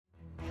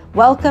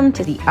Welcome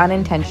to the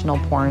Unintentional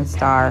Porn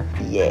Star.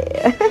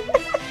 Yeah.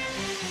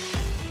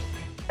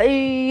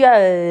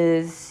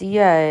 Yes.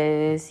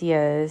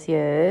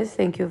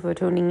 Thank you for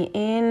tuning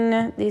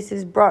in. This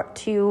is brought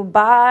to you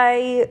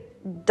by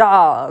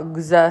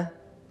dogs.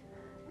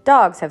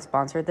 Dogs have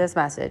sponsored this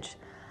message,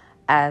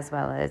 as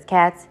well as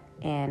cats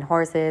and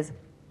horses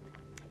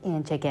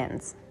and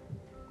chickens.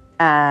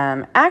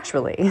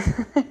 Actually,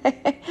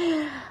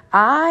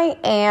 I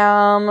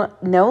am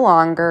no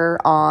longer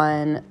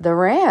on the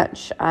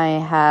ranch. I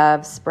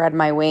have spread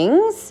my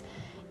wings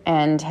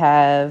and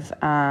have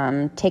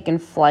taken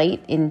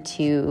flight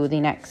into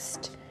the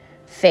next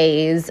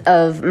phase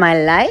of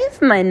my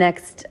life, my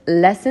next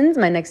lessons,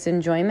 my next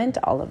enjoyment,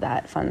 all of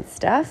that fun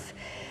stuff.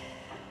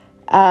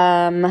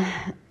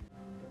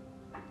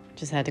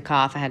 Just had to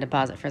cough. I had to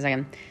pause it for a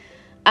second.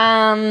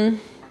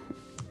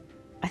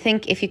 I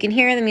think if you can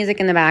hear the music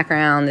in the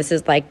background, this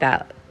is like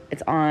that.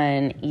 It's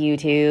on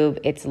YouTube.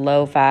 It's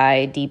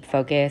lo-fi, deep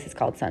focus. It's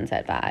called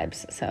Sunset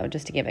Vibes. So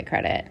just to give it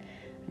credit,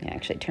 I'm going to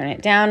actually turn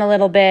it down a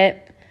little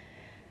bit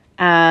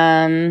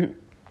because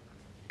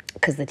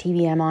the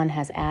TV I'm on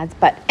has ads.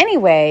 But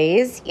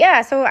anyways,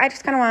 yeah, so I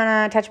just kind of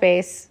want to touch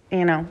base.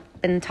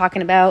 Been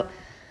talking about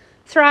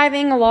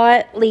thriving a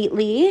lot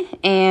lately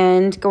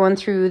and going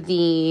through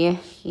the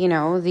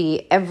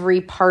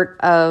every part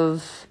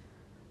of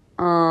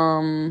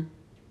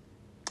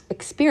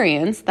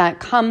experience that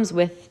comes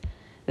with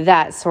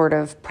that sort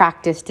of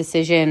practice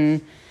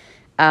decision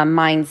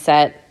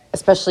mindset,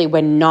 especially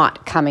when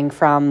not coming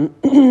from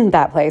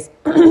that place.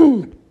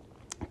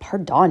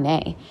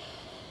 Pardon.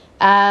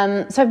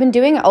 So I've been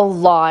doing a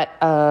lot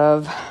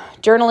of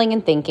journaling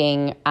and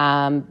thinking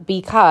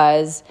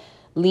because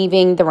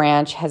leaving the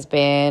ranch has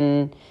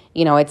been,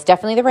 it's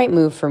definitely the right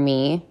move for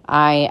me.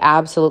 I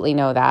absolutely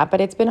know that,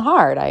 but it's been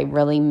hard. I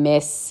really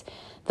miss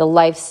the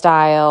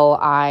lifestyle.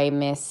 I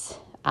miss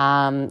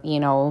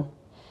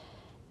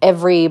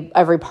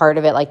every part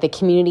of it, like the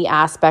community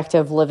aspect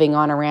of living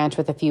on a ranch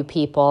with a few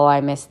people.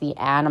 I miss the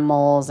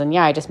animals. And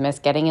yeah, I just miss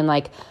getting in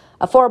like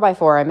a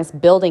 4x4. I miss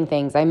building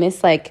things. I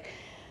miss I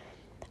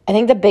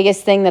think the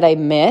biggest thing that I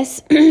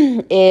miss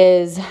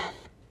is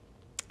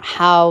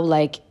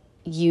how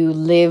you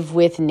live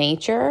with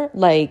nature.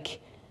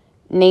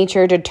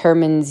 Nature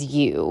determines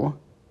you.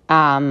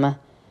 And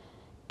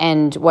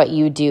what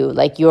you do,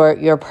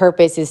 your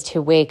purpose is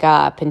to wake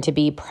up and to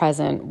be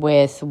present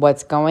with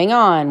what's going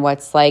on,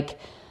 what's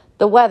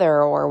the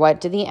weather, or what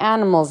do the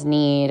animals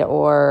need,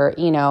 or,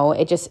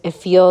 it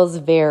feels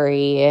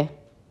very,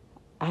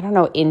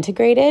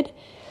 integrated.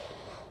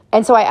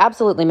 And so I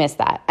absolutely miss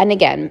that. And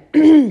again,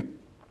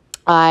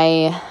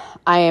 I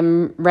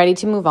am ready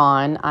to move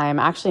on. I'm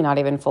actually not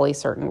even fully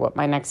certain what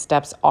my next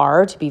steps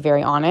are, to be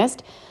very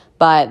honest.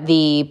 But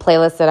the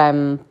playlist that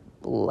I'm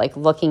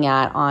looking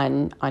at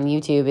on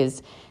YouTube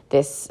is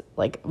this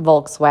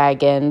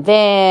Volkswagen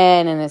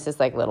van, and this is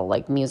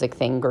little music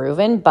thing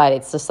grooving, but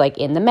it's just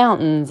in the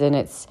mountains, and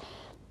it's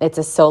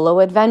a solo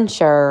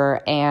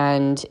adventure.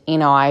 And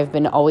I've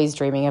been always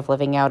dreaming of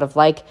living out of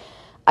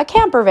a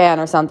camper van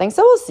or something.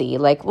 So we'll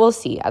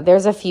see.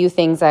 There's a few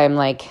things I'm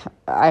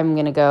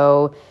gonna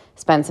go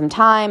spend some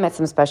time at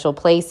some special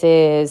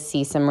places,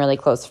 see some really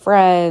close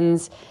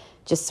friends,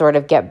 just sort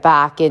of get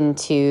back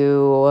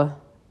into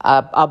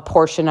a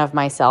portion of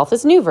myself,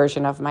 this new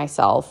version of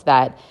myself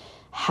that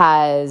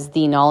has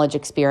the knowledge,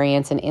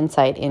 experience, and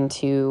insight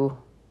into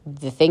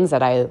the things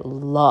that I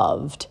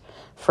loved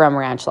from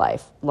ranch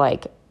life.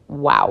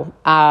 Wow.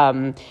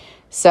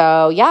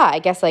 So yeah, I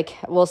guess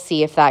we'll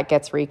see if that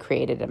gets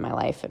recreated in my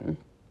life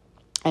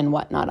and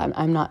whatnot.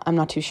 I'm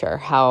not too sure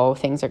how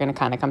things are going to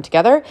kind of come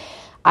together.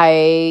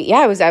 I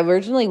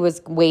originally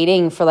was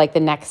waiting for the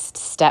next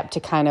step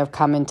to kind of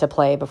come into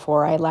play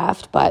before I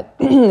left, but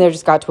there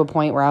just got to a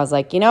point where I was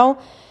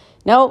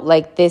no,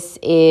 this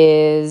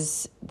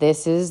is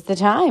the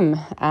time.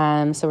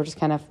 So we're just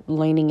kind of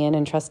leaning in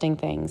and trusting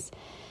things.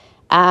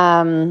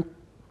 Oh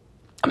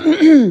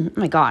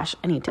my gosh,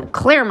 I need to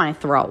clear my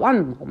throat.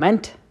 One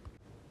moment.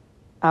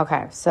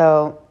 Okay,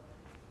 so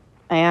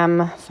I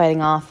am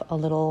fighting off a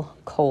little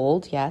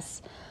cold,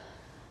 yes.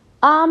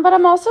 But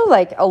I'm also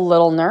a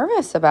little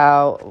nervous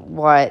about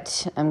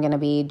what I'm going to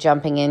be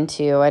jumping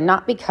into, and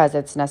not because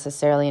it's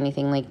necessarily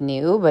anything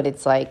new, but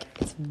it's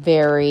it's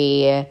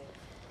very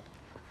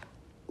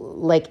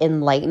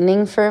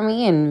enlightening for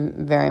me,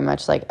 and very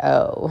much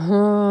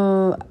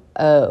oh.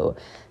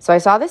 So I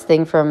saw this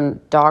thing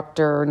from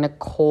Dr.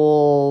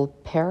 Nicole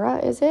Pera,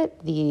 is it?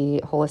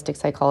 The holistic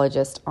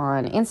psychologist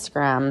on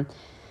Instagram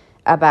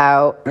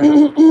about, I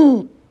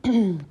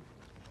feel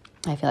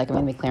like I'm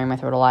going to be clearing my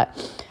throat a lot.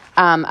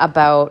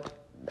 About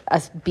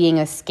us being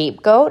a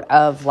scapegoat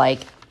of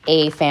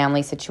a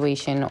family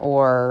situation,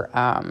 or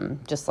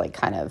just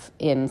kind of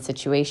in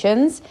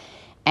situations.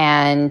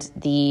 And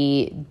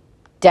the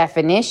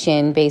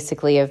definition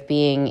basically of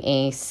being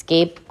a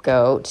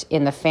scapegoat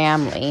in the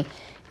family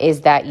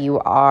is that you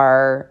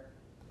are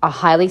a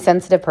highly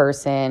sensitive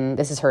person.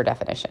 This is her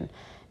definition.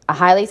 a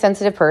highly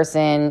sensitive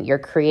person, you're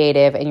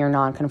creative, and you're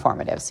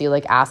non-conformative. So you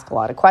like ask a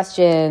lot of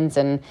questions,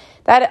 and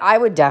that I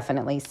would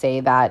definitely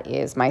say that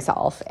is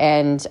myself.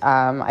 And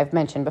I've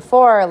mentioned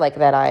before, like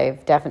that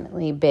I've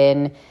definitely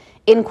been,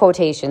 in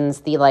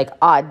quotations, the like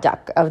odd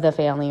duck of the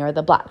family or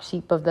the black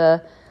sheep of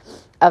the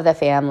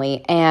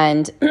family.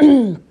 And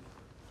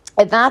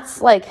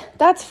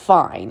that's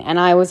fine. And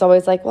I was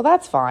always like, well,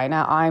 that's fine.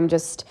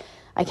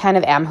 I kind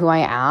of am who I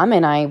am.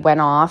 And I went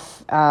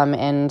off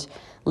and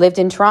lived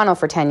in Toronto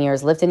for 10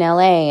 years, lived in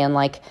LA, and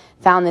like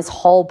found this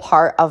whole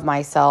part of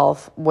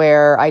myself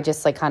where I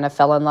just like kind of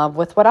fell in love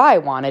with what I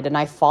wanted. And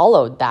I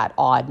followed that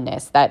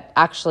oddness that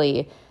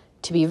actually,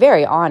 to be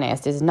very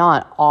honest, is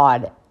not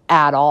odd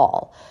at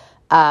all.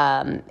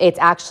 It's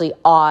actually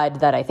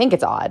odd that I think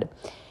it's odd.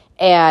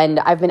 And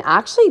I've been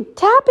actually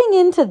tapping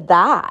into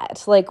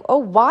that. Like, oh,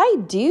 why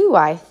do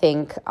I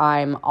think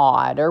I'm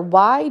odd? Or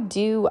why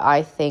do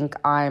I think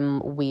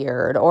I'm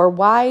weird? Or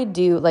where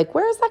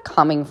is that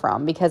coming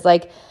from? Because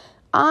like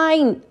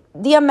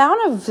the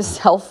amount of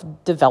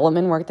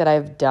self-development work that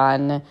I've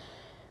done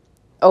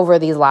over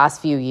these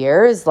last few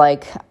years,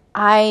 like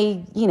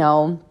I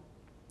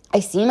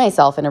see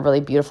myself in a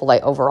really beautiful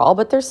light overall,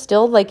 but there's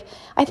still like,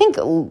 I think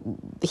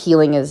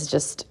healing is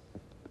just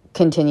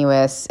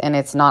continuous and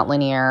it's not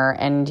linear.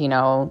 And,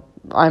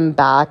 I'm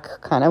back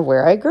kind of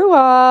where I grew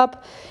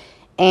up,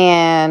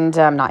 and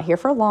I'm not here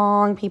for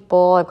long,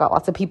 people. I've got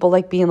lots of people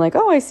like being like,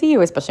 oh, I see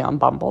you, especially on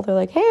Bumble. They're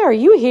like, hey, are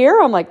you here?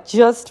 I'm like,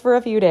 just for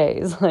a few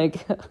days.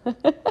 Like,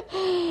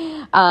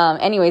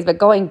 anyways, but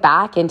going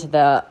back into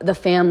the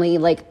family,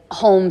 like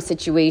home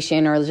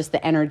situation, or just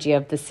the energy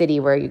of the city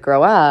where you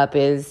grow up,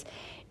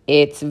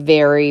 it's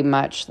very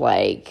much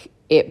like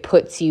it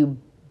puts you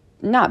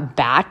not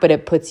back, but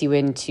it puts you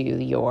into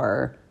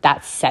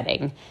that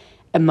setting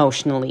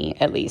emotionally,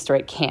 at least, or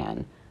it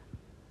can.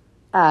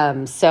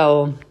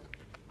 So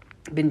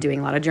I've been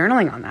doing a lot of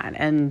journaling on that.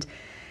 And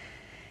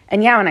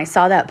yeah, when I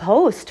saw that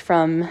post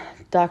from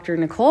Dr.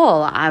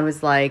 Nicole, I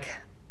was like,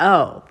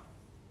 oh,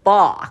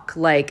 fuck.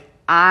 Like,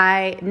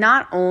 I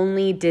not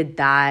only did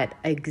that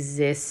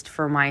exist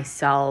for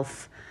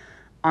myself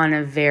on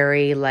a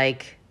very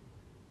like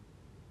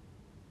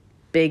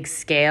big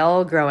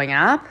scale growing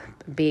up,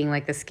 being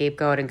like the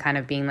scapegoat and kind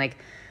of being like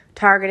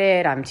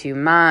targeted, I'm too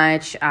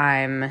much,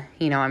 I'm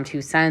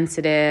too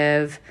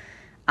sensitive,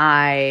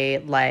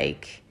 I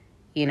like,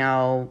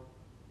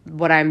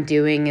 what I'm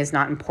doing is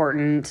not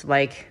important,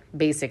 like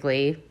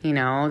basically,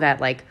 that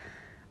like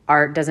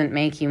art doesn't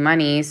make you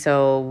money,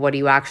 so what are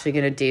you actually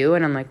going to do?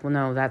 And I'm like, well,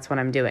 no, that's what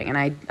I'm doing. And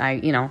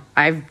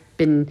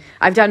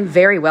I've done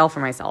very well for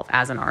myself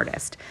as an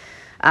artist.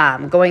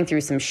 Going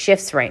through some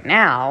shifts right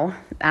now,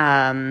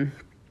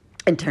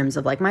 in terms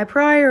of like my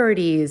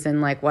priorities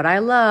and like what I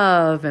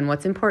love and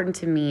what's important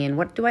to me and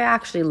what do I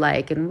actually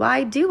like and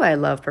why do I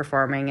love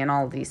performing and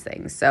all of these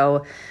things.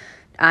 So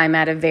I'm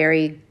at a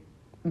very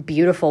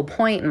beautiful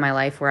point in my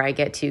life where I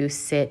get to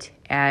sit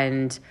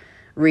and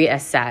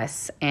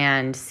reassess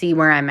and see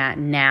where I'm at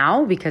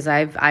now, because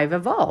I've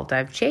evolved,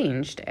 I've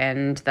changed,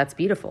 and that's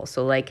beautiful.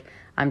 So like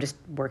I'm just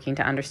working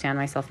to understand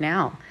myself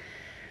now.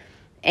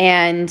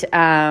 And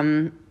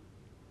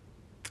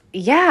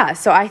yeah,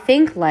 so I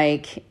think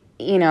like,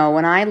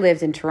 when I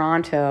lived in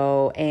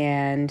Toronto,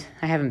 and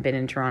I haven't been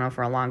in Toronto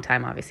for a long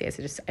time, obviously,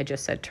 I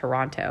just said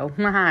Toronto.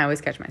 I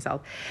always catch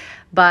myself.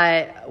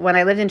 But when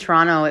I lived in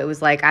Toronto, it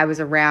was like I was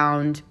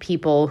around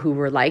people who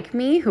were like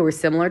me, who were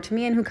similar to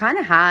me, and who kind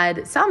of had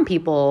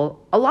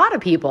a lot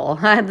of people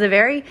had the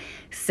very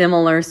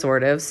similar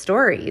sort of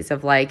stories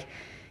of like,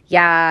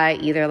 yeah,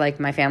 either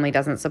like my family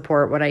doesn't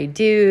support what I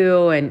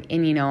do, and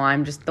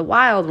I'm just the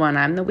wild one,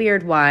 I'm the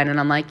weird one. And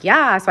I'm like,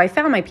 yeah, so I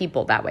found my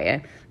people that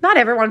way. Not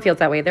everyone feels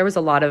that way. There was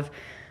a lot of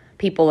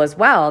people as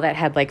well that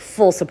had like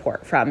full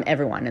support from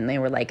everyone, and they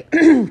were like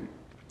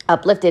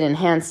uplifted,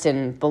 enhanced,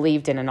 and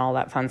believed in and all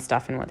that fun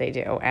stuff and what they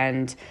do.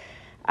 And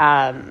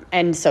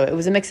so it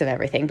was a mix of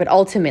everything. But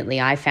ultimately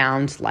I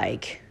found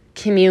like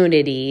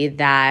community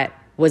that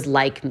was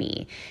like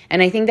me.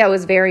 And I think that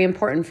was very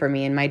important for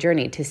me in my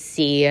journey, to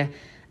see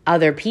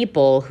other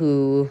people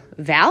who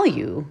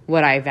value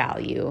what I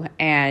value.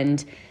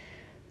 And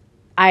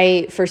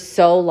I, for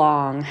so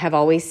long, have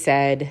always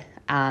said,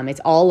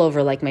 it's all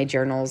over like my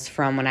journals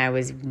from when I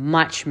was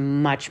much,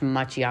 much,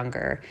 much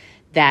younger,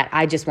 that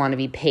I just want to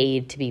be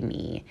paid to be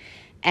me.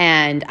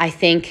 And I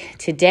think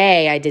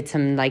today I did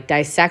some like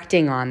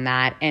dissecting on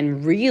that,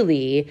 and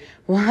really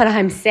what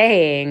I'm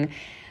saying,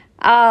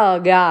 oh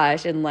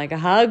gosh, and like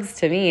hugs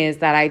to me, is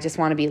that I just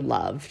want to be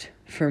loved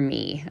for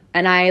me.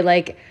 And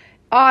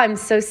I'm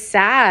so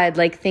sad,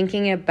 like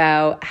thinking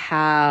about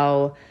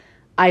how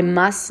I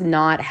must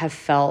not have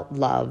felt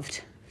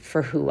loved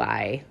for who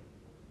I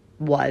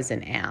was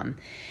and am.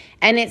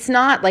 And it's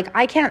not like,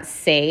 I can't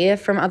say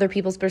from other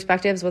people's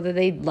perspectives whether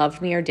they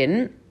loved me or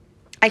didn't.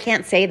 I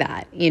can't say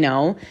that,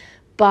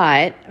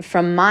 but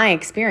from my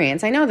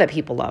experience, I know that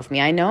people love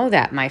me. I know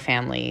that my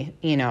family,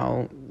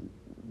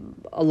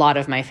 a lot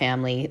of my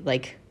family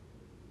like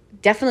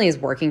definitely is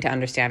working to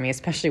understand me,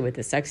 especially with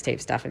the sex tape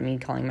stuff and me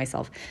calling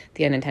myself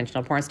the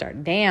unintentional porn star.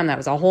 Damn, that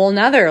was a whole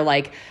nother,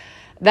 like,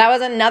 that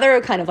was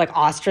another kind of like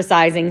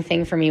ostracizing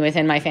thing for me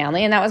within my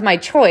family. And that was my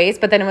choice.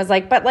 But then it was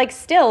like, but like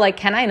still, like,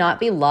 can I not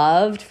be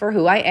loved for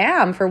who I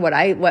am, for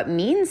what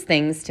means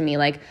things to me?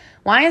 Like,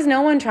 why is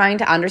no one trying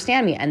to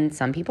understand me? And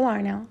some people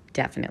are now,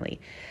 definitely.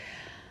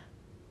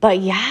 But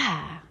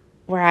yeah,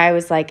 where I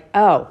was like,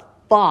 oh,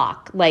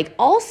 fuck. Like,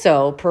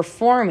 also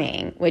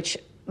performing, which,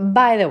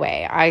 by the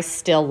way, I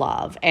still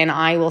love, and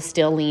I will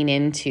still lean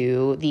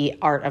into the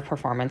art of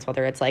performance,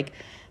 whether it's like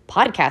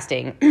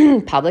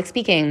podcasting, public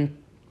speaking,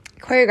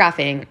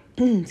 choreographing,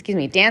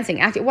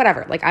 dancing, acting,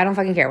 whatever. Like, I don't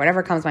fucking care.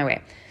 Whatever comes my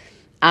way.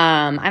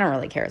 I don't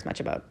really care as much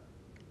about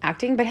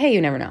acting, but hey,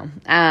 you never know.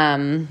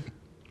 I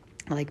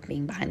like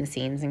being behind the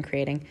scenes and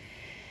creating.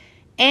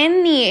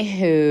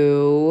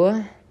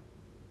 Anywho,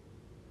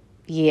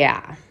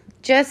 yeah,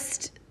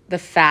 just the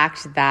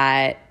fact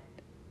that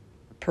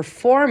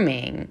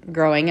performing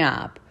growing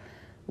up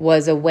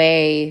was a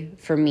way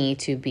for me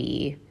to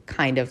be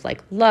kind of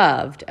like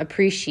loved,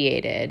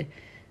 appreciated,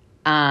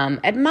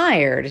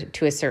 admired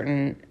to a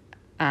certain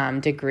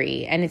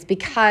degree. And it's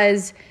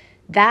because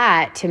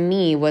that, to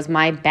me, was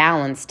my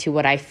balance to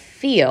what I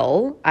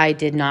feel I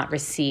did not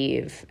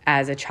receive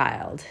as a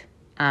child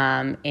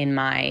in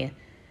my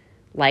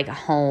like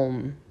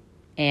home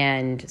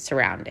and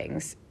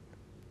surroundings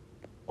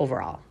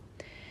overall.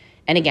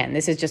 And again,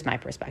 this is just my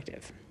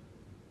perspective.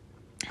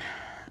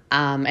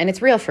 And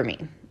it's real for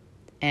me.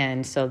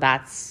 And so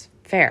that's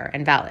fair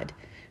and valid.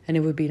 And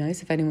it would be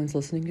nice if anyone's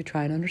listening to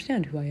try and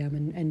understand who I am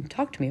and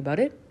talk to me about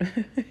it.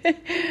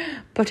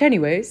 But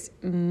anyways,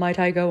 might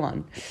I go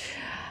on?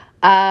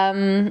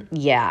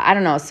 Yeah, I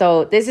don't know.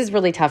 So this is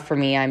really tough for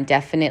me. I'm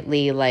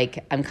definitely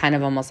like, I'm kind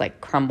of almost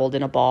like crumbled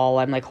in a ball.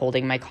 I'm like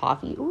holding my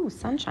coffee. Ooh,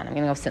 sunshine. I'm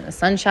going to go sit in the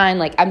sunshine.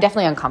 Like, I'm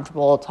definitely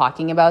uncomfortable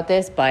talking about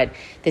this, but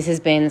this has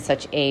been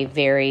such a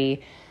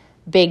very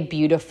big,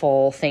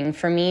 beautiful thing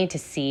for me to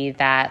see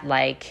that,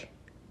 like,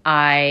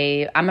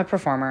 I'm a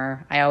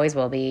performer. I always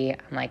will be.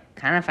 I'm like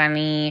kind of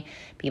funny.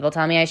 People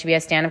tell me I should be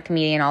a stand-up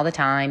comedian all the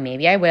time.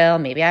 Maybe I will,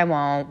 maybe I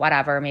won't,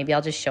 whatever. Maybe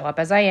I'll just show up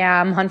as I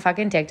am on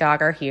fucking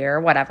TikTok or here,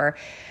 whatever.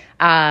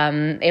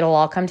 It'll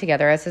all come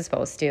together as it's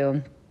supposed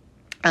to.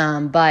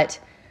 But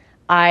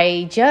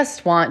I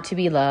just want to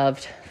be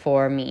loved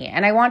for me,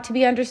 and I want to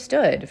be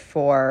understood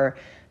for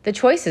the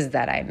choices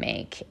that I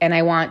make. And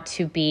I want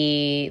to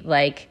be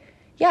like,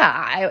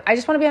 yeah, I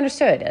just want to be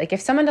understood. Like, if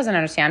someone doesn't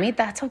understand me,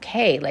 that's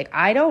okay. Like,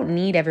 I don't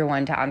need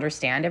everyone to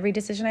understand every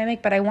decision I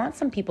make, but I want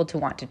some people to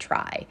want to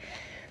try.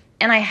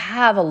 And I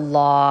have a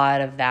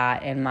lot of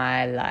that in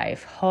my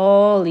life.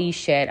 Holy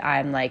shit,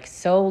 I'm like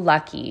so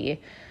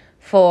lucky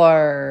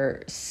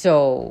for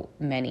so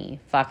many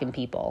fucking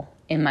people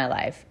in my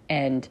life.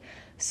 And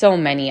so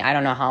many, I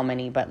don't know how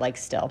many, but like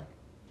still,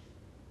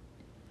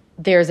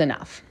 there's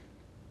enough.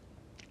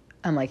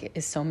 I'm like,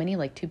 is so many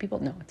like 2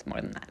 people? No, it's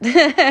more than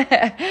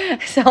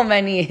that. So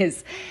many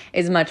is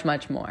much,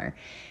 much more.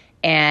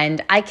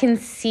 And I can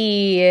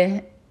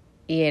see,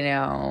 you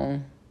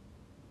know,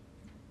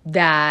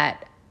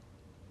 that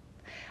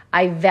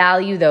I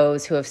value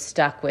those who have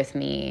stuck with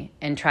me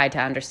and tried to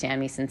understand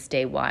me since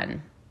day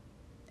one.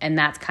 And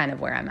that's kind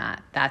of where I'm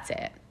at. That's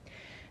it.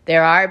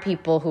 There are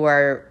people who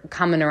are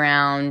coming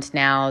around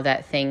now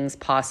that things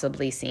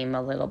possibly seem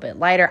a little bit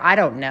lighter. I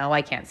don't know.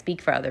 I can't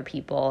speak for other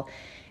people.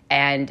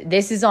 And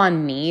this is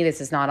on me.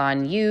 This is not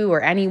on you or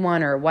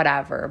anyone or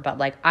whatever. But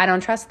like, I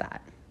don't trust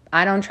that.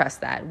 I don't trust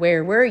that.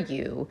 Where were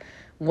you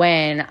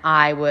when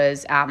I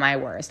was at my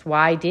worst?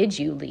 Why did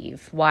you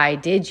leave? Why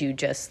did you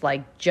just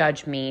like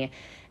judge me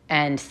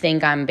and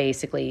think I'm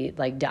basically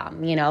like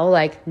dumb? You know,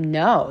 like,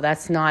 no,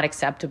 that's not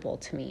acceptable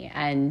to me.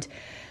 And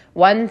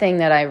one thing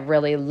that I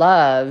really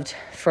loved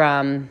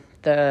from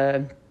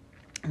the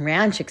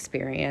ranch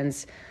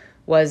experience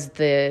was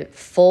the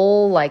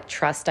full like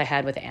trust I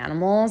had with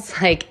animals.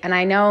 Like, and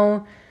I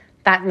know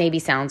that maybe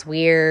sounds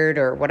weird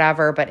or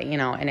whatever, but you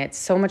know, and it's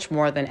so much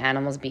more than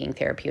animals being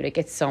therapeutic.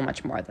 It's so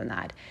much more than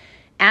that.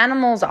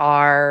 Animals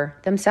are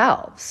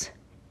themselves.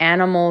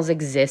 Animals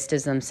exist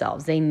as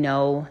themselves. They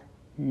know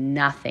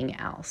nothing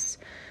else.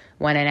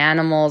 When an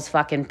animal's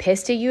fucking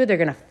pissed at you, they're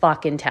gonna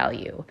fucking tell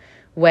you.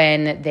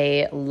 When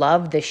they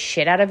love the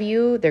shit out of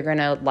you, they're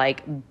gonna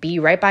like be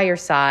right by your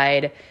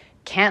side,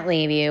 can't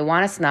leave you,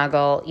 want to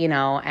snuggle, you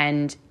know.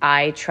 And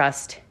I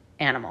trust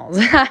animals.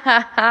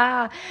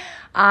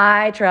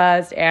 I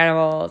trust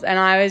animals. And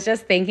I was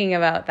just thinking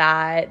about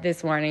that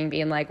this morning,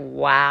 being like,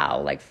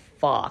 wow, like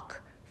fuck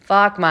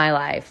my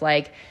life.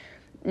 Like,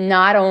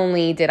 not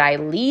only did I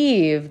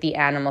leave the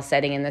animal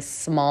setting in this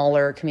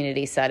smaller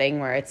community setting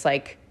where it's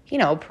like, you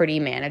know, pretty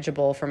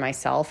manageable for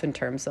myself in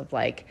terms of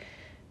like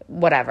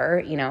whatever,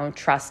 you know,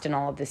 trust and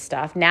all of this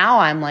stuff. Now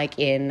I'm like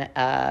in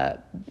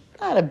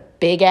not a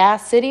big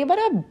ass city, but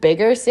a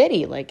bigger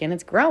city, like, and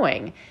it's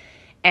growing.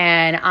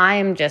 And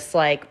I'm just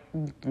like,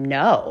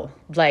 no,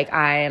 like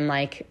I am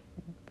like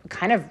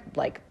kind of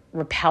like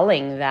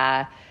repelling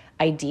the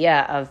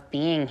idea of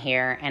being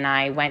here. And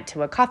I went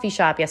to a coffee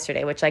shop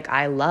yesterday, which like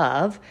I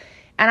love.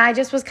 And I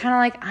just was kind of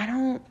like, I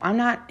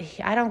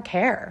don't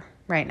care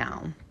right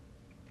now.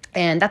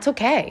 And that's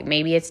okay.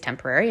 Maybe it's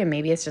temporary, and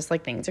maybe it's just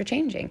like things are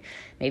changing.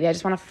 Maybe I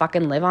just want to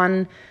fucking live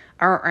on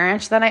a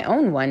ranch that I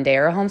own one day,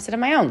 or a homestead of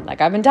my own, like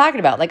I've been talking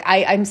about. Like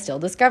I'm still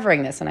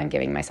discovering this, and I'm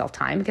giving myself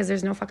time because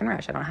there's no fucking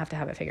rush. I don't have to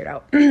have it figured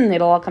out.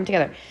 It'll all come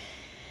together.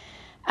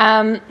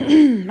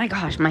 My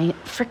gosh, my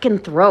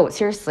freaking throat.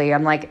 Seriously,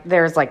 I'm like,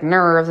 there's like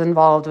nerves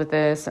involved with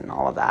this and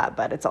all of that,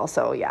 but it's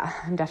also, yeah,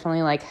 I'm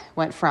definitely like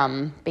went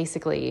from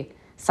basically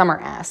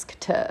summer-esque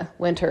to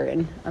winter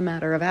in a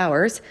matter of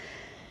hours.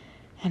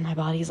 And my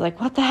body's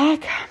like, what the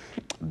heck?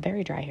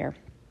 Very dry here.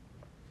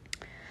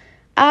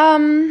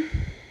 I'm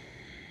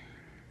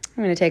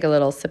going to take a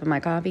little sip of my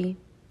coffee.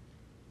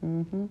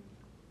 If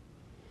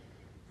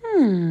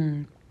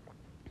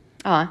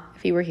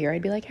you were here,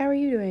 I'd be like, how are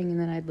you doing? And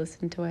then I'd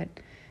listen to what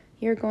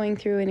you're going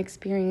through and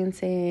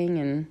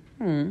experiencing.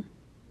 And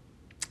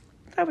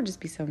that would just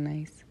be so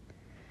nice.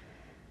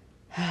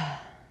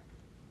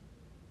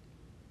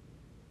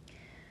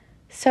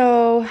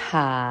 So,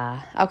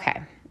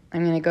 okay.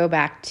 I'm going to go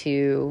back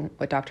to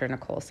what Dr.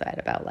 Nicole said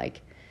about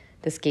like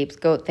the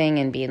scapegoat thing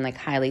and being like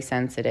highly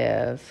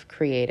sensitive,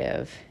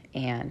 creative,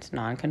 and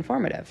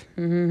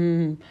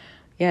non-conformative.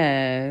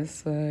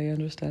 Yes, I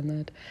understand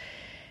that.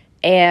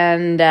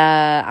 And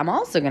I'm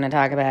also going to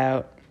talk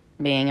about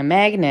being a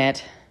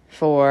magnet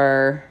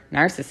for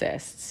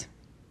narcissists.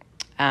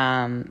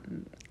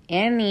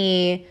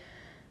 Anybody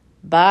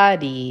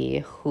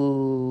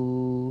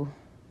who,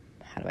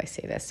 how do I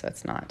say this so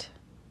it's not,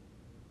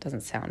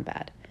 doesn't sound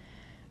bad.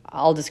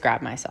 I'll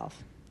describe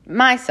myself.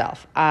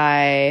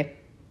 I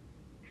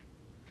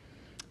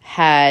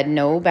had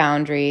no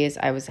boundaries.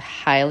 I was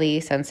highly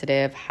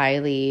sensitive,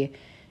 highly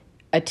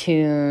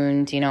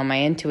attuned.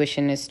 My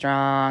intuition is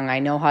strong. I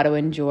know how to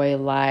enjoy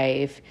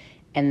life.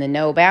 And the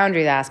no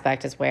boundaries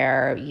aspect is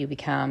where you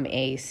become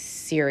a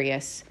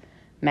serious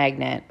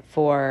magnet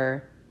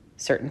for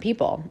certain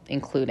people,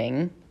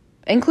 including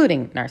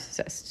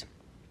narcissists.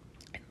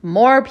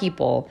 More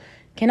people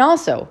can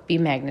also be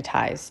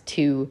magnetized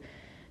to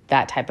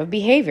that type of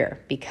behavior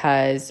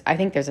because I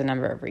think there's a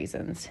number of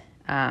reasons.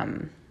 A,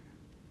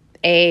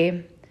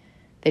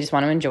 they just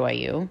want to enjoy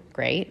you.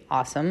 Great.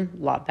 Awesome.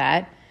 Love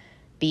that.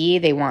 B,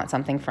 they want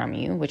something from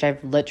you, which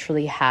I've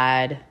literally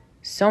had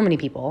so many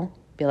people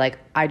be like,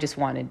 I just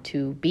wanted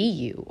to be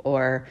you,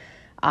 or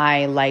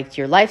I liked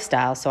your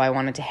lifestyle, so I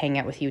wanted to hang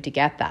out with you to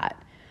get that.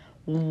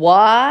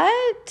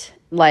 What?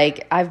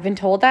 Like, I've been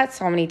told that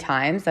so many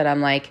times that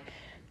I'm like,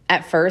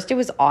 at first it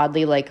was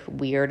oddly like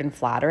weird and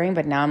flattering,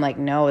 but now I'm like,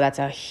 no, that's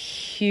a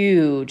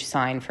huge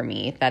sign for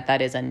me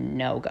that is a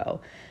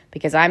no-go,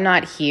 because I'm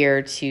not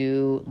here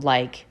to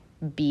like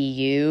be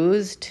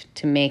used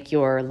to make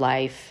your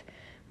life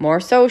more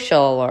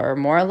social or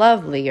more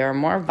lovely or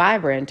more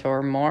vibrant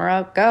or more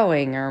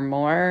outgoing or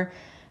more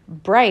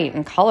bright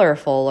and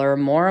colorful or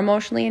more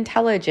emotionally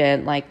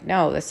intelligent. Like,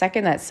 no, the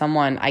second that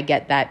I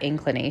get that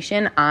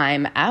inclination,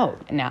 I'm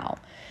out now,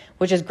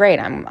 which is great.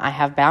 I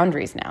have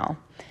boundaries now.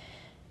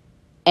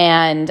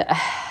 And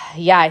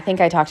yeah, I think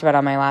I talked about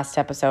on my last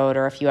episode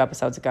or a few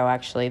episodes ago,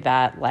 actually,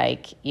 that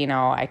like,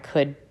 I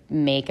could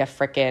make a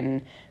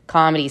freaking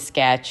comedy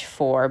sketch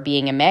for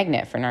being a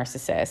magnet for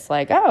narcissists.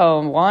 Like,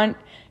 oh, want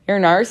your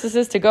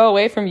narcissist to go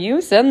away from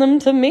you? Send them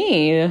to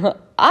me.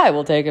 I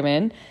will take them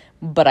in,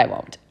 but I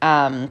won't.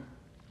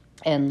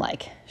 And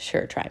like,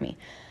 sure, try me,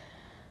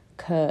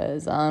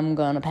 because I'm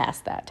going to pass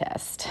that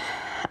test.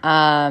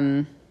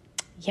 Yeah,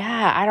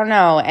 I don't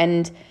know.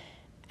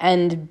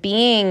 And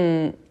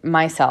being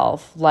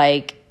myself,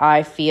 like,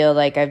 I feel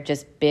like I've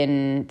just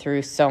been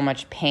through so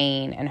much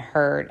pain and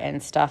hurt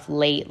and stuff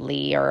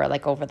lately, or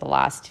like over the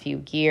last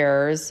few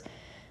years,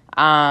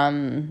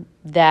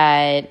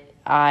 that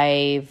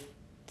I've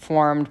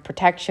formed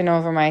protection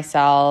over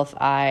myself.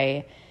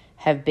 I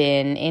have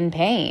been in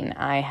pain.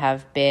 I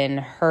have been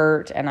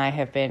hurt, and I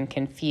have been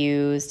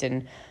confused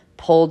and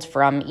pulled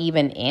from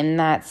even in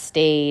that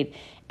state.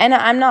 And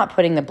I'm not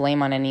putting the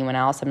blame on anyone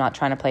else. I'm not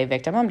trying to play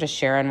victim. I'm just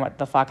sharing what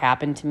the fuck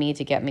happened to me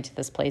to get me to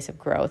this place of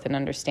growth and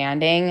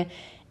understanding.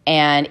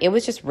 And it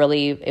was just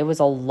it was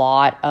a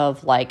lot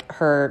of like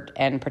hurt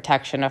and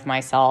protection of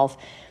myself.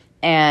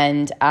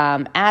 And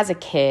as a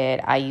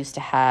kid, I used to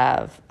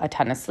have a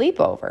ton of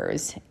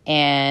sleepovers,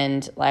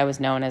 and I was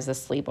known as the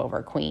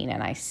sleepover queen,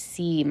 and I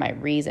see my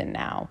reason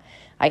now.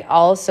 I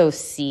also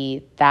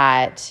see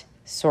that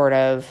sort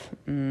of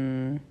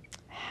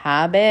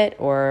habit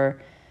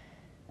or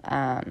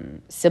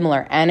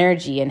similar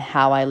energy in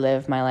how I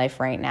live my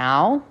life right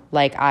now.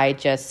 Like, I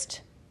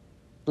just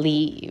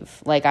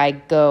leave. Like, I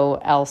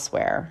go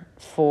elsewhere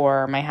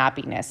for my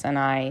happiness, and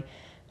I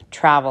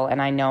travel,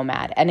 and I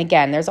nomad. And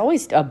again, there's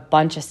always a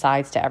bunch of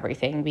sides to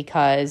everything,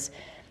 because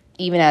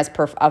even as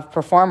a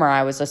performer,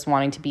 I was just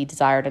wanting to be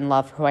desired and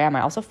loved for who I am.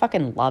 I also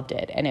fucking loved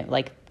it, and it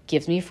like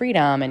gives me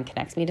freedom and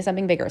connects me to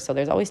something bigger. So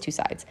there's always two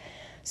sides.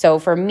 So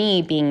for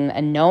me, being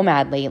a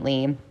nomad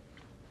lately,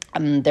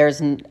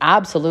 there's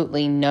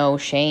absolutely no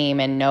shame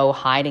and no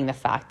hiding the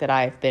fact that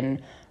I've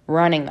been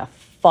running the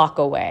fuck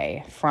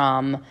away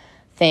from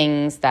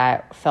things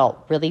that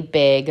felt really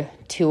big,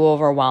 too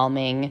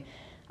overwhelming.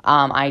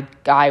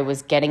 I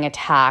was getting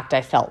attacked,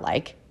 I felt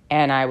like,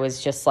 and I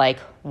was just like,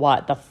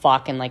 what the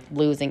fuck, and like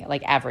losing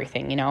like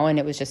everything, and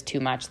it was just too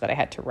much that I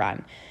had to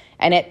run.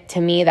 And to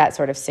me, that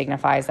sort of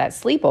signifies that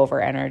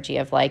sleepover energy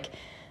of like,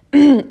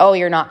 oh,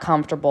 you're not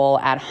comfortable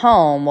at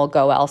home, we'll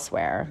go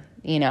elsewhere,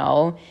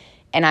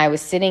 And I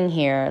was sitting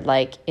here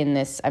like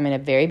I'm in a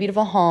very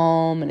beautiful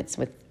home, and it's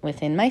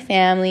within my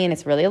family, and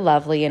it's really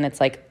lovely, and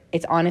it's like,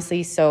 it's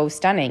honestly so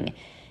stunning,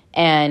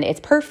 and it's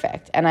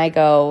perfect. And I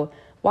go,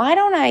 why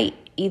don't I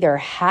either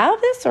have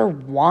this or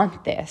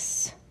want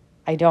this?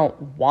 I don't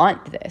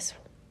want this.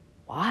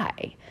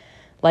 Why?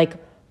 Like,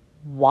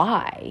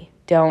 why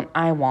don't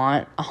I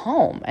want a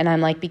home? And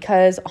I'm like,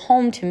 because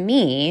home to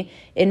me,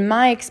 in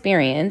my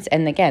experience,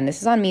 and again,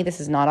 this is on me, this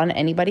is not on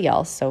anybody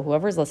else. So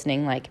whoever's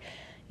listening, like,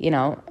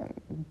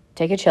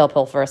 take a chill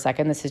pill for a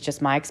second. This is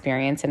just my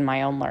experience and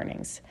my own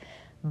learnings.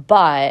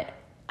 But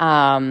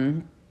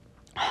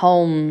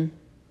home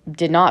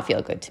did not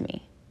feel good to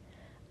me.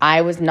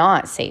 I was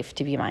not safe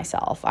to be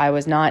myself. I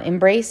was not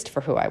embraced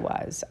for who I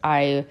was.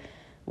 I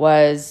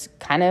was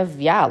kind of,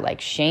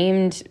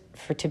 shamed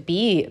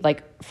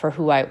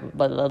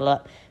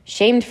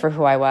shamed for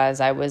who I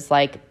was. I was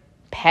like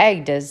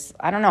pegged as,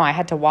 I don't know, I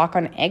had to walk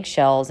on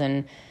eggshells,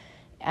 and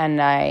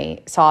I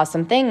saw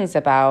some things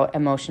about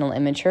emotional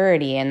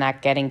immaturity and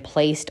that getting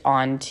placed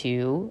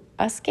onto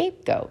a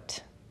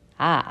scapegoat.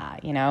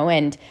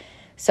 And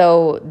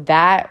so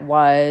that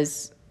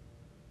was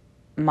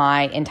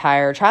my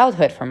entire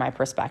childhood from my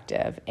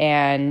perspective.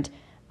 And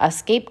a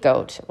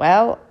scapegoat,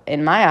 well,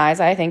 in my eyes,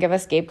 I think of a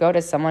scapegoat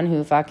as someone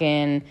who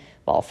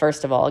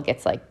first of all,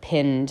 gets like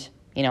pinned,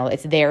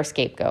 it's their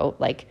scapegoat,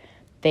 like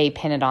they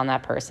pin it on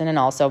that person. And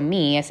also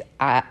me,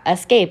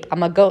 escape,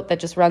 I'm a goat that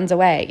just runs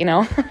away,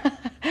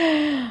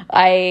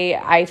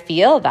 I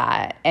feel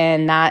that.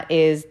 And that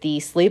is the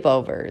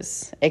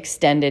sleepovers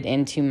extended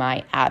into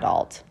my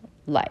adult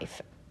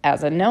life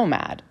as a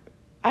nomad.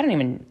 I don't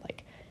even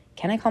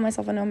can I call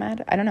myself a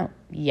nomad? I don't know.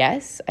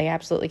 Yes, I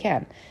absolutely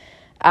can.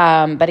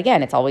 But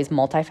again, it's always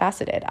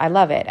multifaceted. I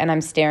love it. And I'm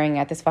staring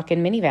at this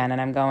fucking minivan,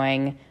 and I'm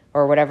going,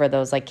 or whatever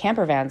those like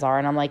camper vans are.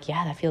 And I'm like,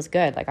 yeah, that feels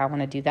good. Like I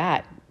want to do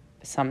that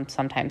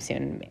sometime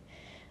soon.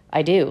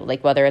 I do,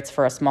 like whether it's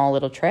for a small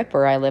little trip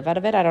or I live out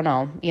of it. I don't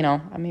know,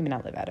 I maybe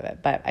not live out of it,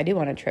 but I do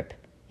want to trip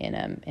in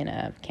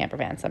a camper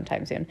van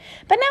sometime soon.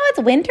 But now it's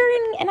winter,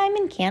 and I'm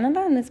in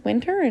Canada in this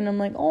winter, and I'm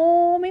like,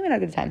 oh, maybe not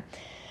a good time.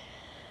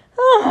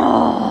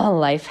 Oh,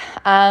 life.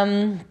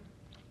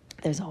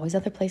 There's always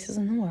other places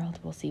in the world.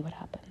 We'll see what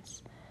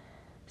happens.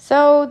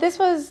 So this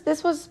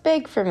was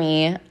big for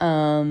me.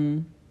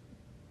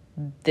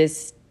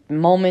 This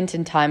moment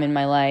in time in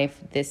my life,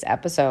 this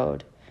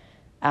episode,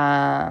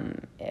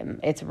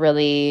 it's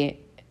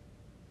really,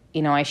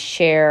 I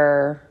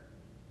share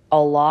a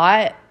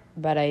lot,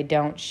 but I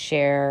don't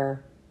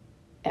share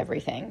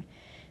everything.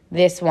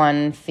 This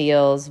one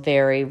feels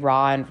very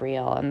raw and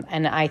real.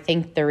 And I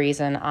think the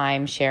reason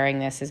I'm sharing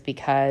this is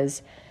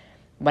because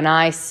when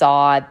I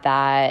saw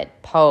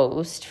that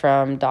post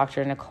from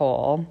Dr.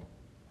 Nicole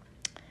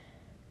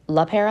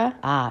LaPera,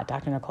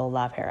 Dr. Nicole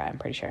LaPera, I'm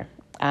pretty sure.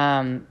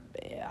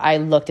 I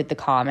looked at the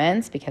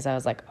comments because I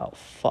was like, oh,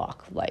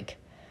 fuck.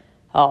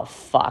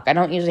 I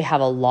don't usually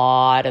have a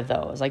lot of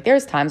those. Like,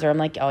 there's times where I'm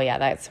like, oh, yeah,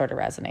 that sort of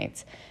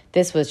resonates.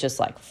 This was just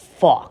like,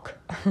 fuck.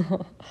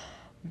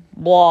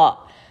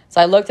 What? So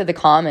I looked at the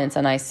comments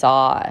and I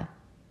saw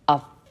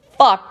a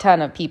fuck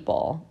ton of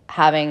people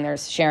sharing their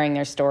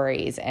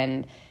stories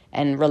and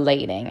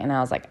relating. And I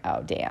was like,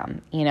 oh,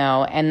 damn,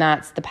 and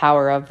that's the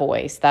power of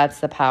voice. That's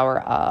the power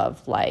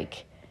of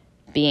like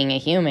being a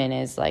human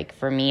is like,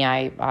 for me,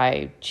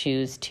 I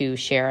choose to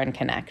share and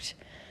connect.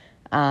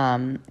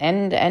 And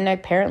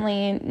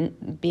apparently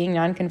being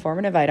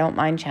nonconformative, I don't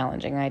mind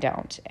challenging. I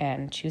don't.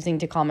 And choosing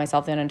to call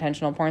myself the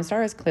unintentional porn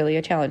star is clearly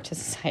a challenge to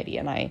society.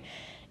 And I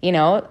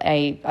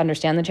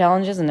understand the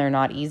challenges and they're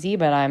not easy,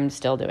 but I'm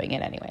still doing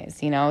it anyways,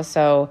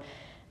 So,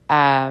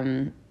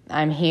 I'm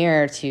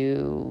here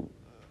to,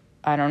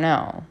 I don't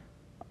know,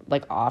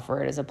 like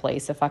offer it as a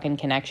place of fucking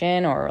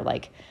connection, or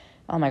like,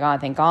 oh my God,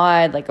 thank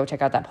God, like go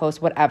check out that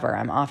post, whatever.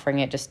 I'm offering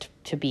it just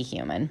to be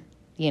human,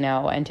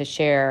 and to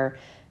share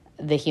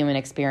the human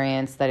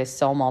experience that is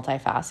so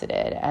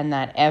multifaceted, and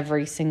that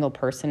every single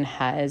person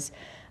has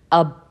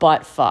a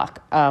butt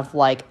fuck of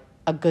like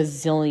a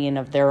gazillion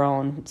of their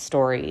own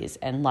stories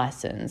and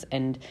lessons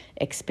and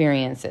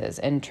experiences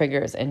and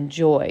triggers and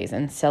joys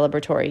and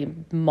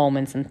celebratory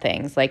moments and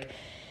things. Like,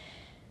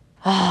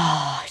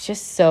 it's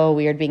just so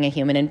weird being a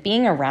human and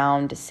being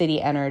around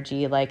city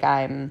energy. Like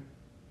I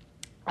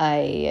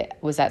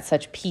was at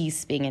such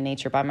peace being in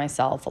nature by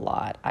myself a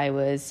lot. I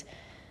was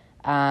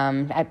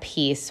at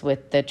peace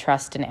with the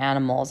trust in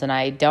animals, and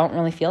I don't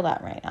really feel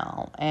that right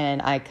now.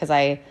 And because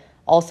I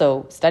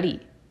also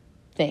study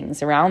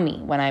things around me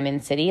when I'm in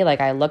city.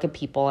 Like I look at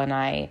people and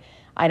I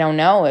don't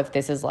know if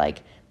this is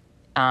like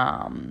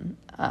a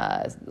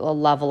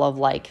level of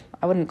like,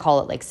 I wouldn't call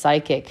it like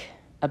psychic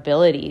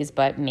abilities,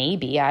 but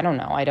maybe, I don't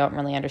know. I don't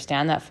really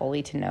understand that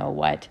fully to know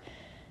what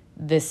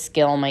this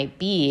skill might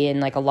be,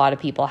 and like a lot of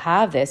people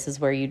have this, is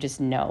where you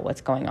just know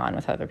what's going on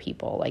with other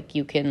people. Like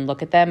you can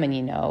look at them and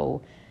you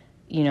know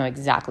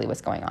exactly what's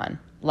going on.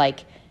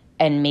 Like,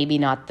 and maybe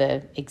not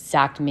the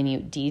exact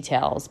minute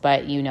details,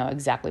 but you know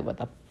exactly what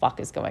the fuck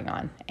is going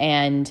on.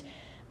 And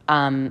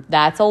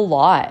that's a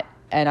lot.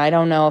 And I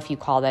don't know if you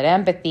call that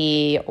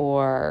empathy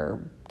or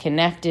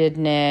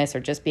connectedness or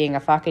just being a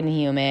fucking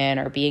human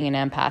or being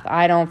an empath.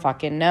 I don't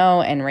fucking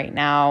know. And right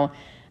now,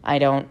 I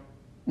don't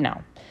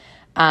know.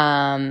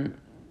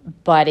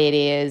 But it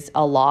is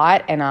a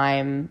lot. And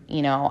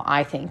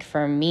I think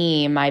for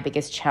me, my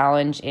biggest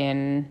challenge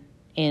in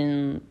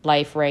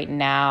life right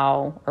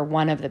now, or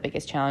one of the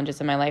biggest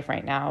challenges in my life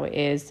right now,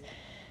 is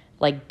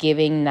like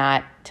giving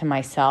that to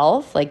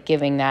myself, like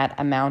giving that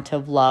amount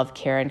of love,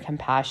 care, and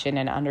compassion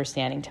and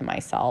understanding to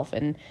myself.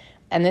 And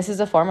this is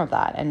a form of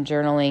that. And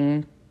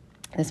journaling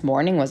this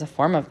morning was a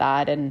form of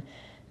that. And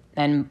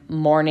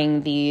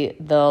mourning the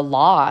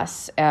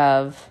loss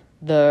of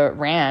the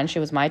ranch. It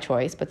was my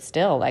choice, but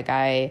still, like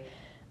I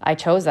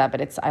chose that,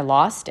 but I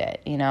lost it,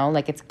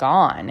 like it's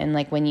gone. And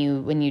like when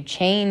you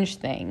change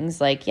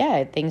things, like,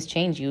 yeah, things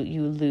change.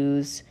 You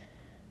lose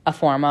a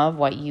form of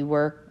what you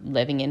were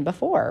living in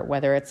before,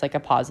 whether it's like a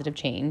positive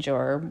change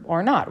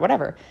or not,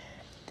 whatever.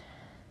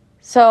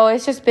 So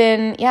it's just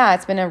been,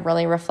 it's been a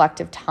really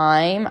reflective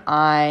time.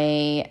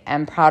 I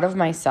am proud of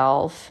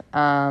myself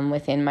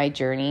within my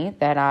journey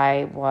that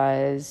I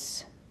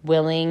was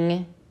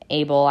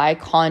I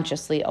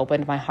consciously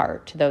opened my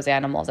heart to those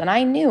animals. And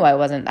I knew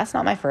that's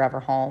not my forever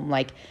home.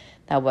 Like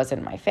that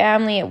wasn't my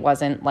family. It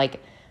wasn't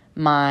like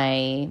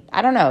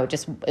it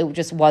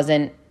just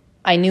wasn't,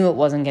 I knew it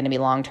wasn't going to be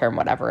long-term,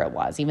 whatever it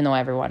was, even though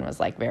everyone was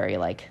like very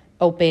like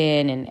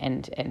open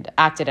and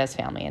acted as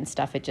family and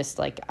stuff. It just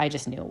like, I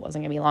just knew it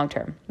wasn't going to be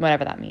long-term,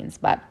 whatever that means.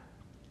 But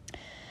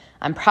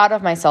I'm proud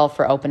of myself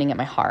for opening up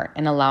my heart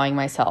and allowing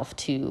myself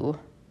to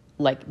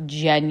like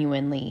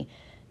genuinely,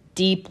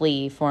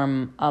 deeply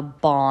form a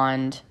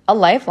bond, a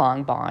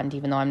lifelong bond,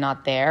 even though I'm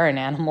not there and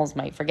animals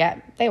might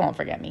forget. They won't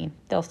forget me.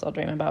 They'll still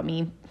dream about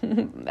me.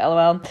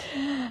 LOL.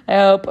 I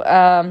hope,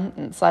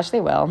 /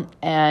 they will.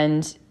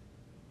 And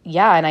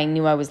yeah, and I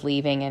knew I was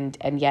leaving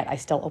and yet I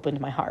still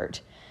opened my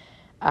heart.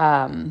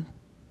 That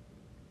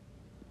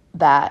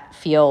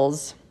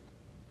feels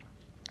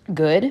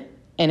good.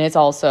 And it's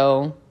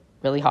also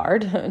really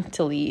hard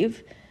to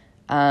leave.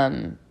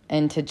 And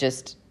to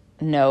just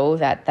know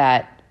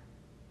that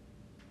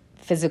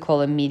physical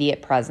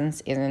immediate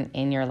presence isn't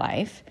in your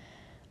life.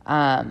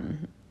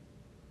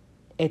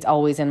 It's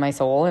always in my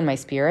soul and my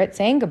spirit.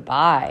 Saying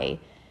goodbye.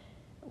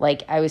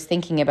 Like I was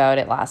thinking about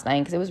it last night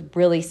because it was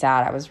really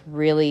sad. I was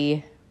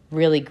really,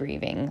 really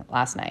grieving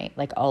last night,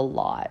 like a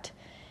lot.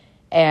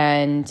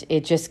 And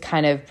it just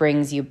kind of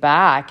brings you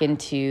back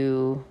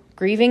into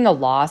grieving the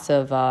loss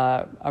of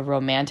a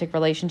romantic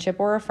relationship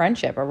or a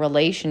friendship, a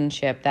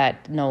relationship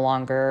that no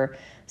longer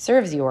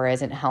serves you or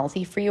isn't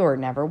healthy for you or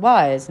never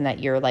was, and that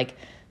you're like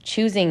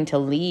choosing to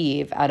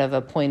leave out of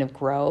a point of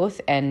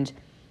growth and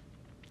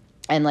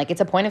like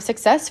it's a point of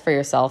success for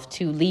yourself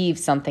to leave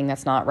something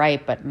that's not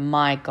right. But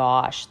my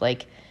gosh,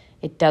 like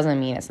it doesn't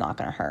mean it's not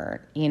going to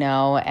hurt,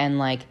 and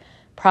like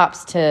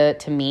props to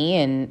me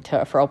and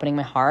for opening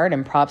my heart,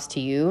 and props to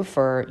you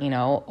for,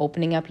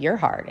 opening up your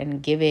heart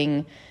and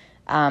giving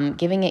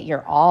it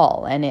your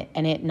all, and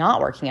it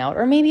not working out,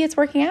 or maybe it's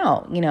working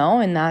out,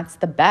 and that's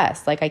the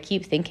best. Like I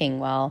keep thinking,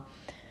 well,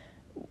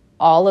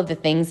 all of the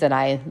things that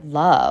I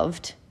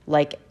loved,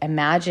 like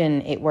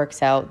imagine it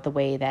works out the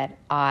way that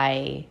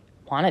I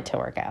want it to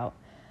work out.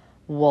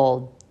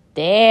 Well,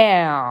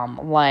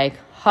 damn, like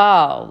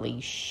holy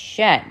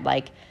shit,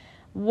 like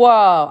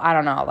whoa, I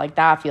don't know, like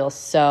that feels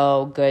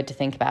so good to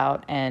think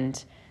about.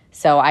 And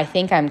so I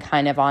think I'm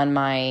kind of on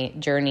my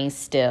journey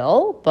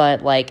still,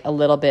 but like a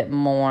little bit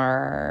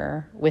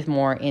more with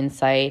more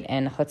insight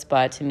and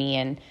chutzpah to me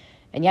and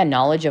yeah,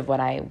 knowledge of what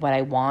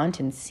I want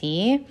and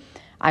see.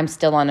 I'm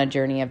still on a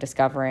journey of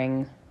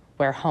discovering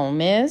where home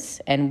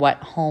is and what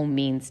home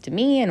means to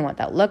me and what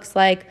that looks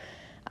like.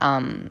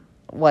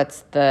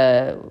 What's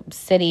the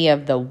city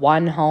of the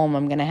one home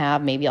I'm going to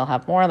have? Maybe I'll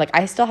have more. Like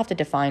I still have to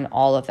define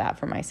all of that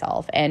for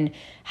myself. And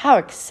how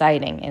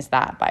exciting is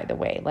that, by the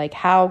way? Like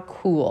how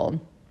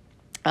cool.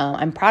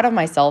 I'm proud of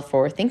myself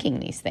for thinking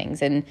these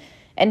things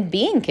and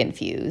being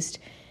confused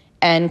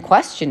and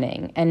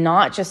questioning and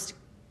not just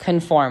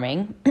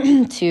conforming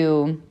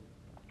to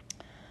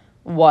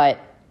what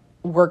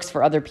works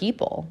for other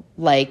people.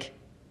 Like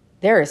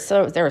there are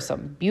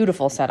some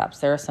beautiful setups.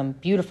 There are some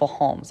beautiful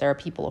homes. There are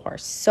people who are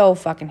so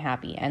fucking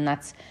happy, and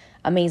that's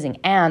amazing.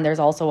 And there's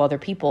also other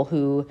people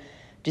who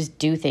just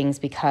do things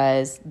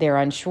because they're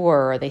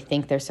unsure or they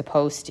think they're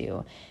supposed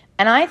to.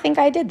 And I think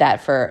I did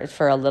that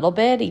for a little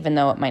bit, even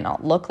though it might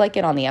not look like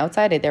it on the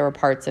outside. There were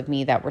parts of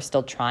me that were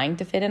still trying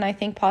to fit in, I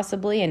think,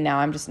 possibly, and now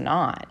I'm just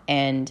not.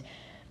 And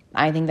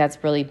I think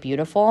that's really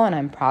beautiful, and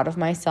I'm proud of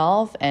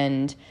myself,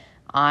 and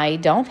I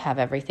don't have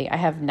everything. I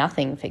have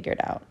nothing figured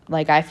out.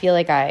 Like, I feel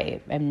like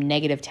I am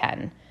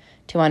 -10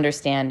 to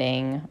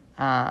understanding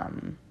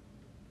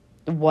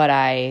what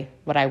I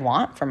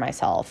want for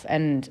myself.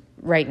 And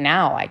right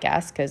now, I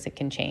guess, because it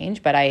can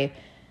change, but I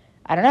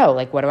don't know,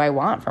 like, what do I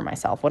want for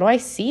myself? What do I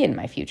see in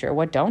my future?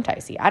 What don't I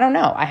see? I don't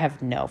know. I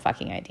have no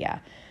fucking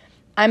idea.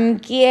 I'm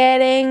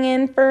getting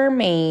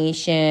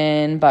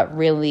information, but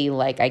really,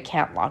 like, I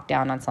can't lock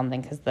down on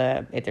something because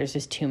there's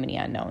just too many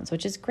unknowns,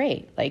 which is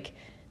great. Like,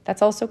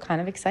 that's also kind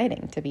of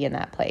exciting to be in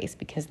that place,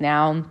 because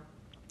now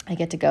I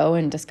get to go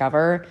and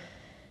discover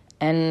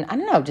and, I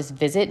don't know, just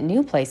visit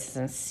new places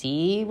and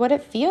see what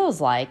it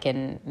feels like.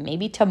 And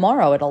maybe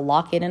tomorrow it'll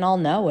lock in and I'll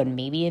know. And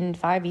maybe in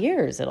 5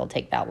 years it'll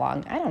take that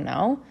long. I don't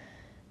know.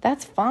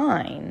 That's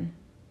fine.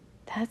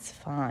 That's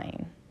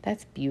fine.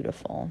 That's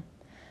beautiful.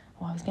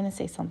 Oh, I was going to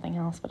say something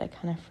else, but I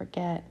kind of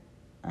forget.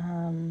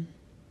 Home.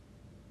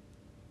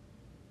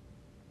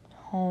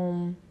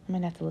 I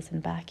might have to listen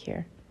back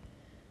here.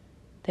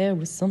 There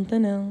was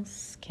something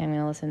else. Okay, I'm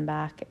going to listen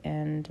back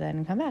and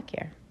then come back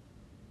here.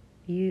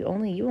 You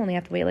only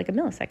have to wait like a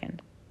millisecond.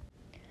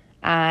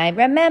 I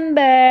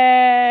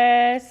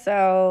remember.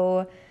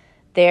 So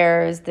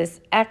there's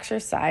this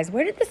exercise.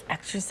 Where did this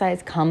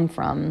exercise come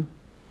from?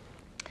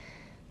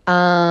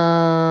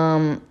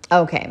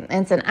 Okay.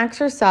 It's an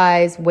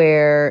exercise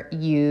where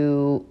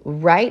you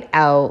write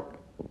out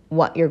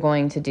what you're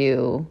going to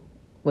do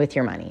with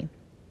your money.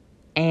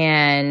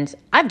 And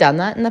I've done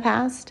that in the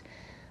past.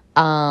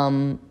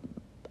 I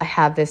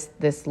have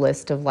this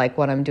list of like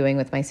what I'm doing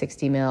with my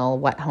 60 mil,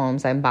 what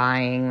homes I'm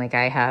buying. Like,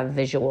 I have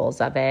visuals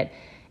of it.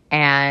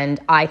 And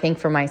I think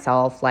for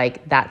myself,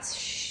 like, that's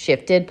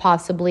shifted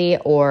possibly,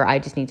 or I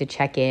just need to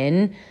check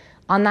in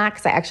on that,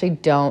 because I actually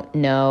don't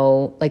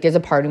know. Like, there's a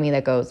part of me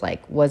that goes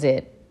like, was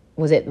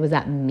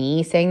that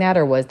me saying that,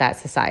 or was that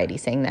society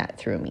saying that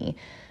through me?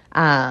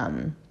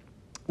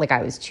 Like,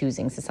 I was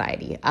choosing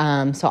society.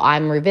 So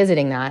I'm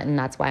revisiting that, and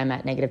that's why I'm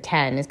at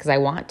 -10, is because I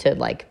want to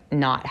like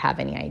not have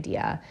any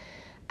idea.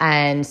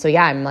 And so,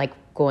 yeah, I'm like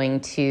going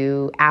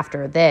to,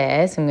 after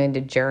this, I'm going to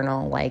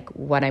journal like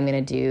what I'm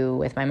going to do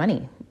with my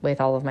money,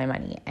 with all of my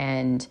money.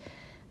 And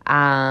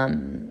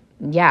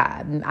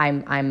yeah,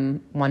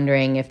 I'm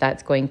wondering if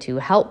that's going to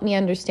help me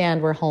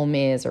understand where home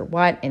is or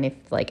what. And if,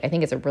 like, I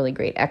think it's a really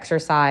great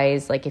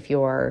exercise. Like, if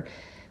you're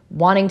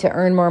wanting to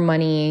earn more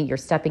money, you're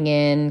stepping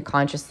in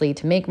consciously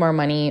to make more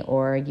money,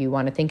 or you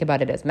want to think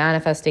about it as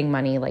manifesting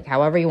money, like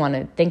however you want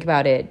to think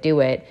about it,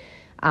 do it.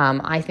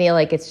 I feel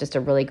like it's just a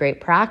really great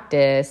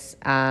practice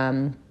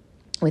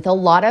with a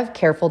lot of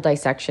careful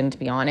dissection, to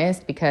be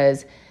honest,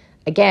 because,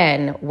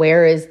 again,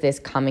 where is this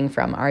coming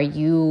from? Are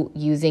you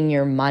using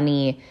your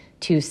money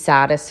to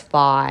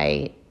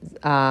satisfy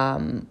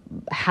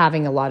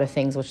having a lot of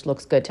things which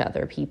looks good to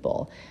other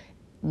people?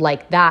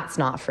 Like, that's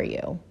not for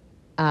you.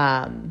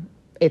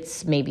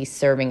 It's maybe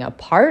serving a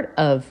part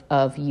of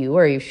you,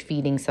 or you're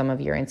feeding some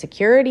of your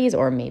insecurities,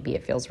 or maybe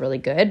it feels really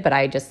good. But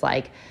I just,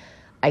 like,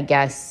 I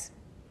guess,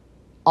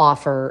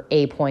 offer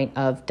a point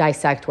of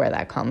dissect where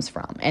that comes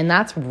from. And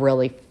that's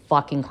really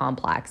fucking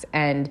complex.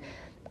 And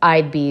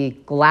I'd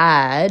be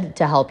glad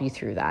to help you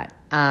through that.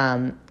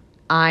 I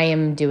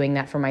am doing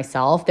that for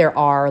myself. There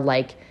are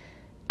like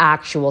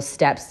actual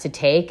steps to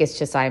take. It's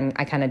just I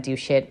kind of do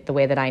shit the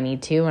way that I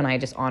need to, and I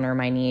just honor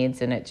my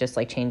needs, and it just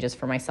like changes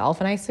for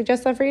myself. And I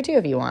suggest that for you too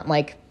if you want.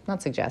 Like,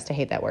 not suggest, I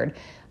hate that word.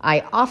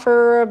 I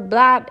offer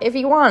that if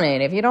you want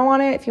it. If you don't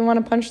want it, if you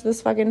want to punch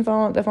this fucking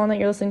phone, the phone that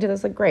you're listening to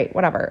this, like, great,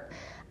 whatever.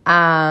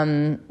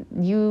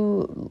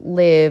 You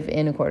live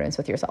in accordance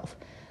with yourself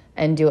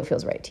and do what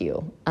feels right to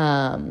you.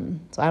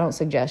 So I don't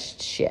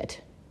suggest shit.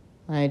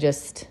 I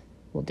just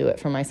will do it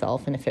for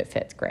myself, and if it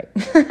fits, great.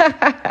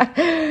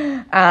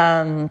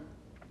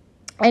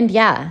 And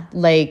yeah,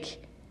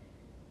 like,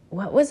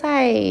 what was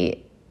there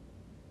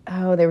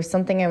was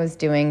something I was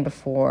doing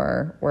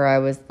before where I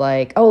was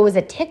like, it was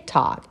a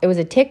TikTok. It was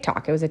a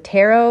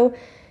tarot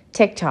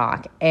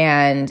TikTok.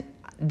 And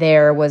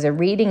there was a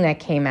reading that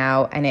came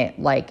out, and it,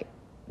 like,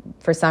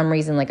 for some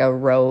reason, like a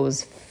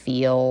rose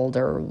field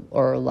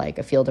or like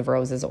a field of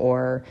roses,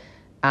 or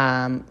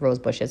rose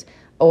bushes,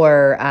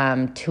 or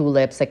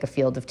tulips, like a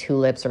field of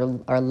tulips,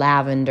 or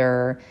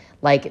lavender.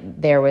 Like,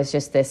 there was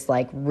just this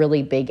like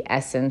really big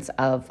essence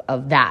of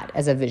that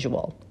as a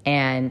visual,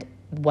 and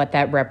what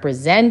that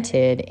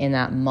represented in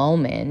that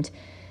moment,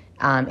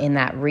 in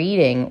that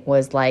reading,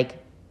 was like,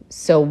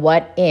 so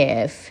what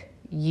if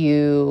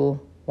you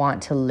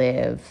want to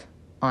live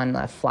on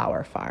a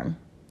flower farm?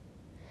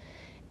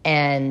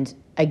 And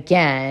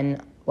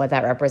again, what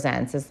that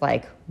represents is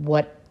like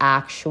what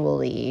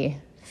actually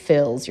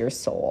fills your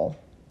soul.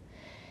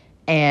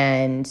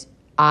 And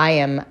I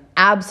am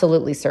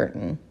absolutely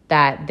certain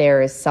that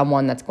there is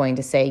someone that's going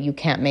to say you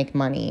can't make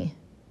money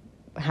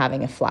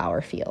having a flower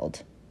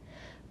field.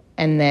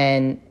 And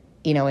then,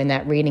 in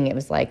that reading, it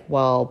was like,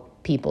 well,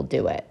 people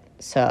do it.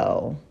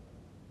 So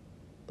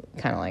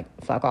kind of like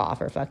fuck off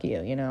or fuck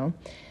you,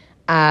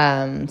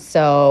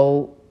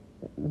 So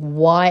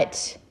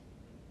what,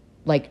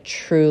 like,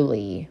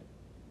 truly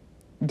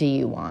do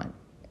you want?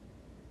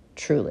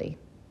 Truly.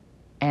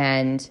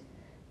 And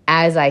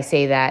as I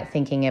say that,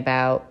 thinking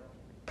about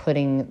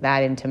putting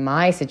that into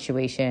my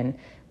situation,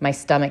 my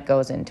stomach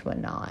goes into a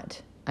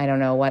knot. I don't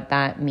know what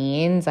that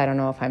means. I don't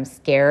know if I'm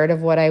scared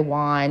of what I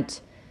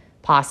want,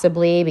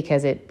 possibly,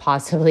 because it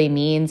possibly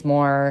means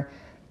more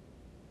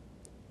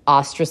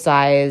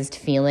ostracized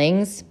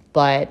feelings,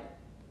 but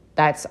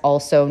that's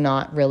also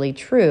not really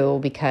true,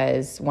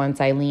 because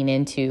once I lean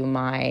into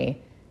my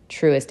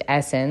truest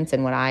essence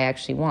and what I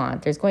actually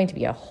want, there's going to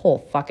be a whole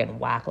fucking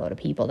whackload of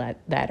people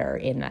that are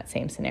in that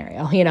same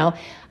scenario. You know,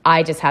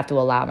 I just have to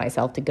allow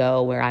myself to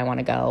go where I want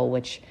to go,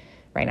 which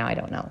right now I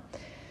don't know.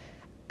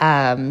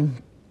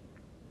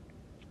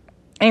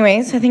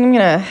 Anyways, I think I'm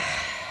going to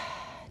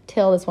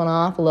tail this one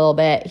off a little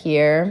bit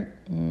here.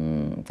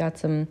 Got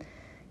some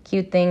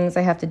cute things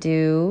I have to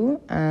do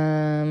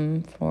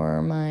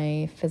for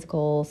my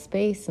physical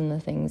space and the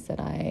things that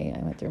I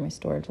went through my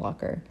storage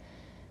locker.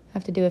 I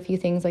have to do a few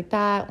things like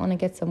that. Want to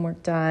get some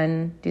work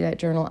done, do that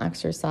journal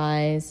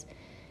exercise.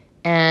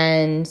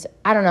 And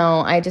I don't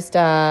know, I just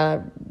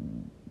like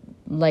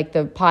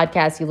the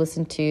podcast you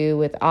listened to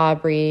with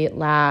Aubrey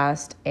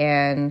last,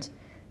 and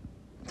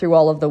through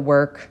all of the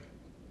work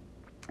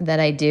that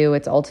I do,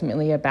 it's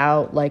ultimately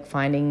about like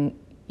finding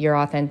your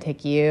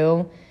authentic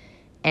you.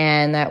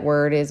 And that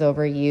word is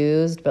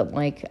overused, but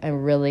like I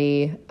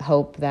really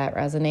hope that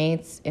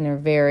resonates in a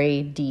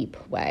very deep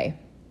way,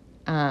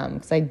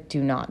 because I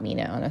do not mean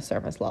it on a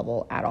surface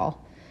level at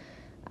all.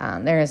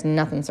 There is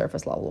nothing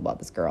surface level about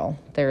this girl.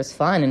 There's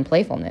fun and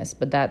playfulness,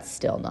 but that's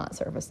still not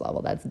surface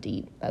level. That's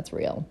deep. That's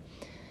real,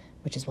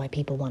 which is why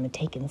people want to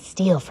take and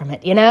steal from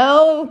it, you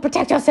know?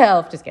 Protect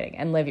yourself. Just kidding.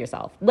 And live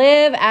yourself.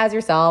 Live as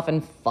yourself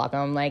and fuck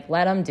them. Like,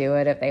 let them do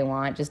it if they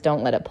want. Just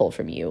don't let it pull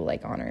from you.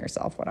 Like, honor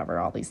yourself, whatever,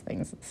 all these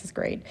things. This is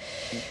great.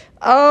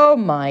 Oh,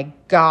 my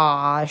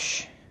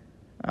gosh.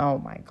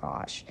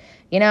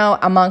 You know,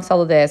 amongst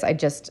all of this, I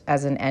just,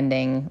 as an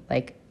ending,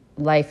 like,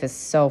 life is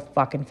so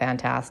fucking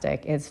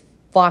fantastic. It's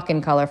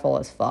fucking colorful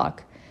as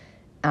fuck.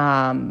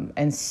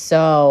 And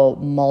so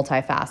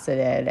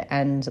multifaceted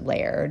and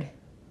layered.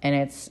 And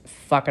it's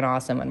fucking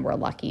awesome, and we're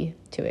lucky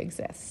to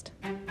exist.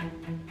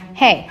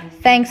 Hey,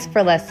 thanks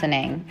for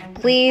listening.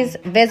 Please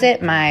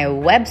visit my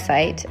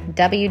website,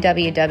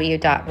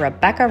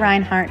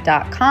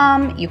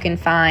 www.rebeccareinhart.com. You can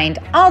find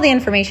all the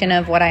information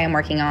of what I am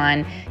working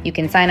on. You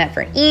can sign up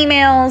for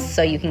emails,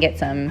 so you can get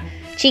some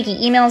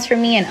cheeky emails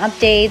from me and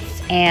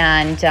updates.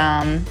 And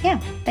yeah,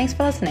 thanks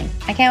for listening.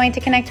 I can't wait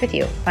to connect with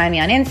you. Find me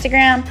on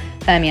Instagram,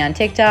 find me on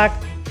TikTok,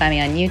 find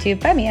me on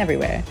YouTube, find me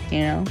everywhere, you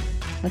know.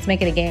 Let's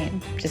make it a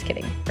game. Just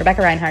kidding.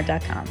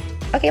 RebeccaReinhart.com.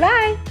 Okay,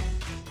 bye.